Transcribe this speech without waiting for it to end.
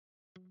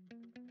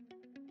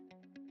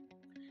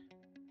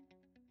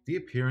Dear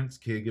parents,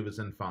 caregivers,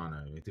 and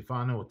whānau, e te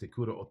whānau o te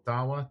kura o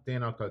Tawa,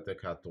 tēnā koutou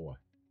katoa.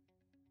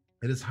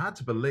 It is hard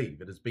to believe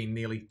it has been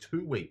nearly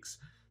 2 weeks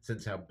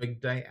since our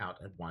big day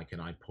out at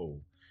Waikanai Pool.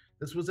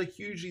 This was a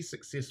hugely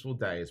successful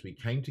day as we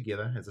came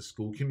together as a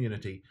school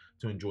community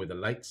to enjoy the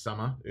late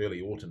summer,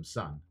 early autumn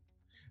sun.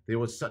 There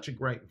was such a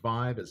great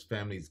vibe as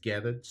families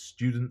gathered,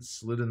 students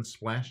slid and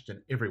splashed, and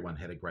everyone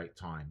had a great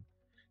time.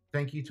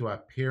 Thank you to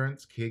our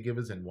parents,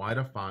 caregivers, and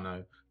wider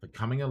whānau for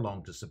coming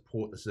along to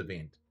support this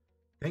event.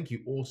 Thank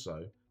you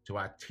also to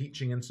our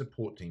teaching and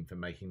support team for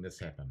making this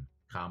happen.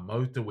 Ka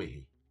mau te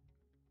wehi.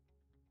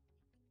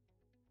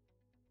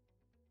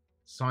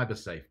 Cyber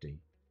safety.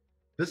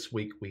 This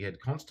week we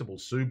had Constable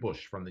Sue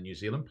Bush from the New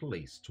Zealand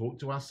Police talk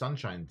to our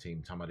Sunshine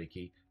Team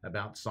tamariki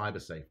about cyber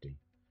safety.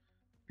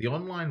 The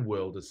online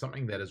world is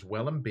something that is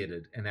well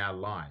embedded in our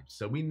lives,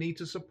 so we need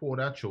to support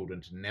our children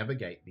to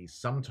navigate these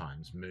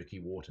sometimes murky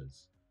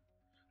waters.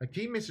 A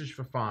key message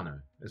for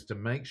whānau is to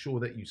make sure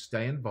that you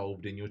stay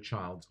involved in your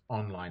child's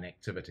online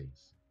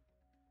activities.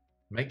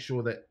 Make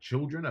sure that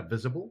children are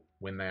visible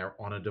when they are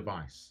on a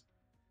device.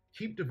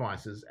 Keep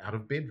devices out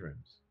of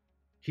bedrooms.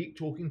 Keep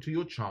talking to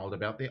your child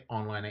about their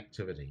online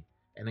activity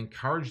and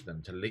encourage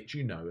them to let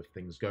you know if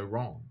things go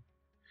wrong.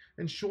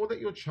 Ensure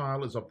that your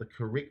child is of the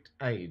correct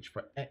age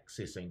for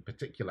accessing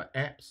particular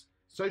apps,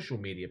 social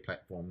media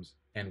platforms,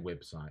 and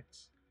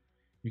websites.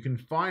 You can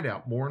find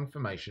out more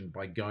information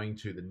by going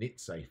to the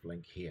NetSafe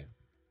link here.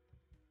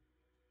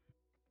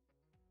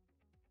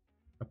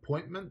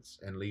 Appointments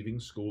and leaving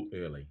school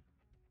early.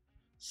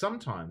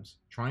 Sometimes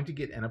trying to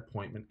get an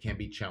appointment can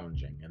be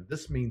challenging, and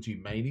this means you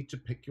may need to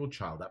pick your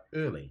child up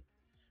early.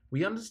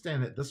 We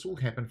understand that this will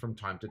happen from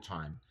time to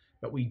time,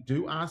 but we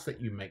do ask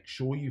that you make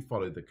sure you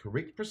follow the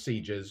correct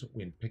procedures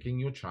when picking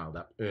your child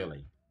up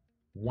early.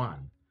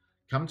 1.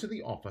 Come to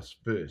the office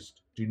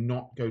first. Do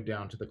not go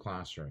down to the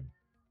classroom.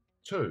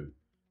 2.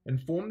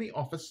 Inform the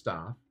office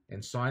staff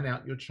and sign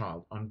out your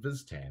child on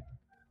VizTab.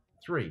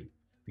 3.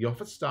 The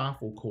office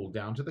staff will call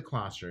down to the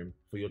classroom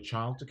for your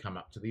child to come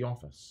up to the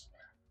office.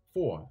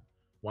 4.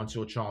 Once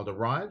your child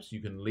arrives, you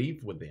can leave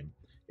with them.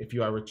 If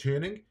you are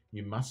returning,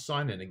 you must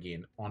sign in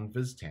again on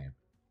VizTab.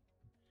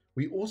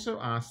 We also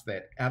ask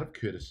that, out of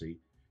courtesy,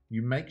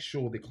 you make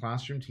sure the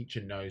classroom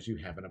teacher knows you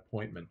have an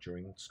appointment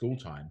during school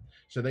time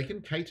so they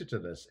can cater to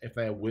this if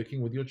they are working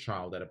with your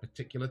child at a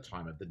particular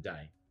time of the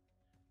day.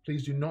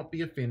 Please do not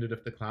be offended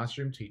if the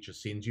classroom teacher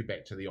sends you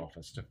back to the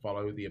office to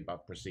follow the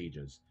above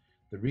procedures.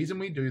 The reason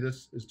we do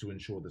this is to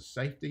ensure the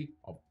safety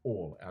of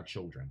all our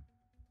children.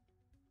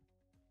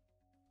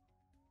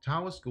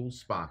 Tawa School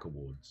Spark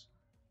Awards.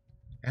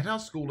 At our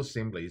school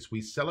assemblies,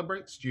 we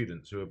celebrate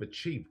students who have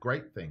achieved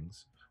great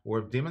things or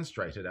have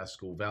demonstrated our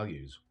school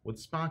values with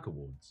Spark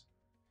Awards.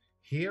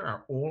 Here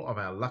are all of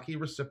our lucky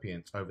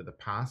recipients over the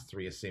past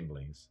 3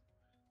 assemblies.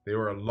 There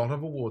are a lot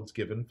of awards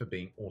given for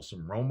being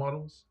awesome role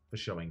models, for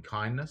showing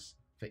kindness,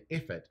 for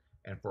effort,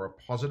 and for a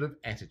positive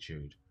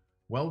attitude.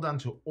 Well done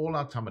to all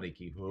our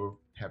tamariki who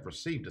have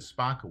received a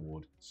Spark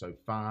Award so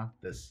far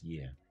this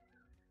year.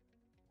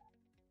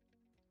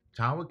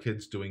 Tawa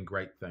Kids doing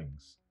great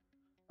things.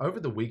 Over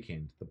the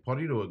weekend, the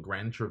Porirua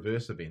Grand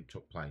Traverse event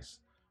took place.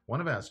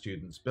 One of our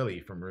students, Billy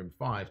from room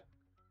 5,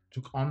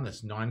 took on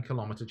this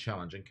 9-kilometre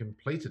challenge and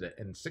completed it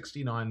in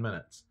 69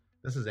 minutes.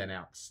 This is an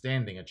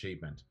outstanding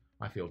achievement.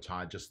 I feel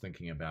tired just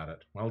thinking about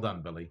it. Well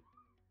done, Billy.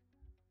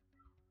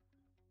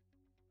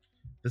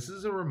 This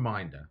is a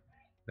reminder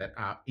that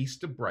our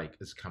Easter break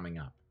is coming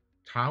up.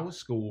 Tawa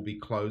School will be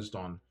closed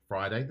on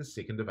Friday the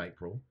 2nd of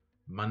April,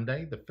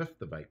 Monday the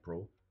 5th of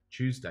April,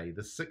 Tuesday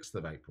the 6th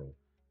of April.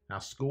 Our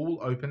school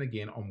will open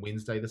again on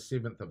Wednesday the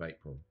 7th of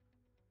April.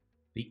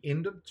 The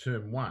end of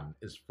Term 1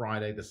 is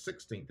Friday the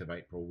 16th of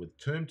April, with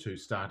Term 2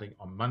 starting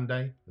on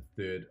Monday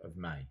the 3rd of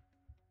May.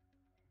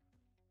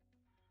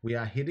 We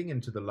are heading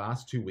into the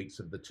last 2 weeks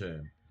of the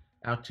term.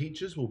 Our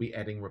teachers will be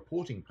adding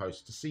reporting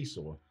posts to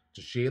Seesaw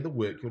to share the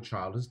work your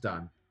child has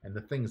done and the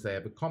things they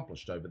have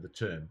accomplished over the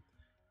term.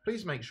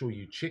 Please make sure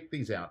you check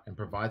these out and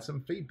provide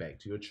some feedback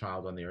to your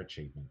child on their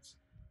achievements.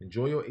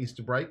 Enjoy your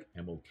Easter break,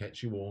 and we'll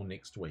catch you all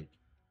next week.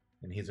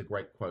 And here's a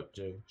great quote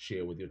to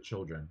share with your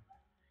children.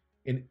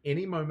 In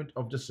any moment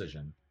of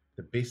decision,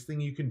 the best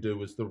thing you can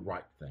do is the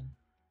right thing.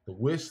 The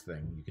worst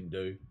thing you can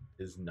do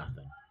is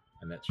nothing.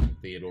 And that's from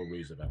Theodore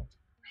Roosevelt.